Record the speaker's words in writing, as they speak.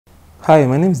Hi,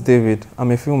 my name is David. I'm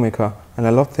a filmmaker and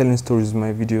I love telling stories in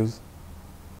my videos.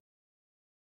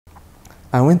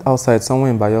 I went outside somewhere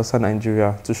in Bayelsa,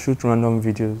 Nigeria to shoot random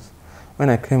videos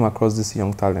when I came across this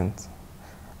young talent.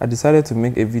 I decided to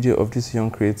make a video of this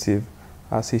young creative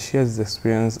as he shares his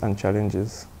experience and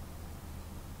challenges.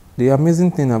 The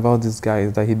amazing thing about this guy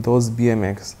is that he does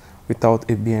BMX without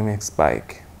a BMX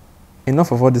bike.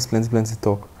 Enough of all this plenty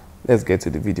talk, let's get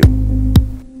to the video.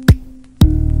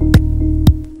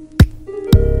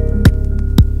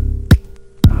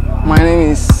 My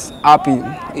name is Happy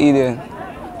Eden,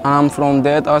 and I'm from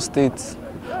Delta State,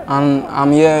 and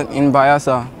I'm here in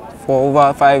Bayelsa for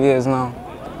over 5 years now.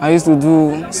 I used to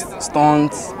do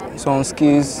stunts, some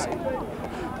skis,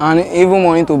 and even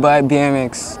wanting to buy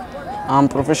BMX. I'm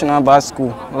professional bicycle,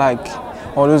 like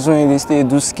all those when they stay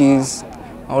do skis,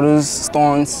 all those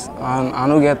stunts, and I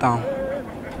don't get them.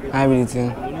 Everything.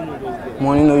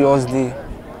 Money no yours day.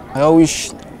 I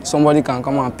wish somebody can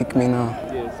come and pick me now.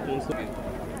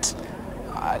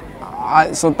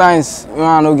 Sometimes when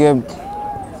I don't get,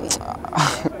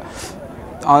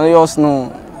 I just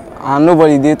know, and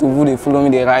nobody there to who they follow me,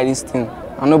 they ride this thing,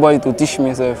 and nobody to teach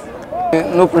myself.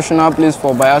 No professional place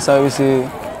for Bayelsa. We say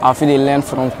I feel they learn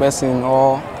from person,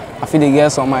 or I feel they get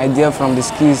some idea from the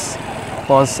skis,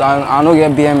 because I don't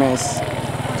get BMS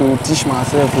to teach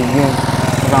myself again.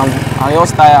 I'm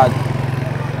just tired,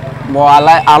 but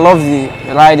I love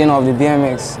the riding of the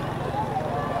BMX.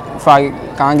 If I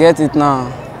can get it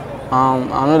now,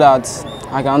 I know that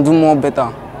I can do more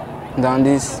better than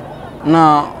this.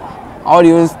 Now, all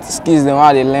the skills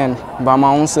they learn by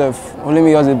my own self. Only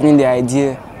me just bring the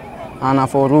idea, and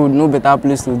for road, no better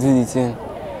place to do the thing.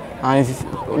 And if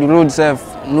the road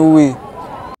self, no way.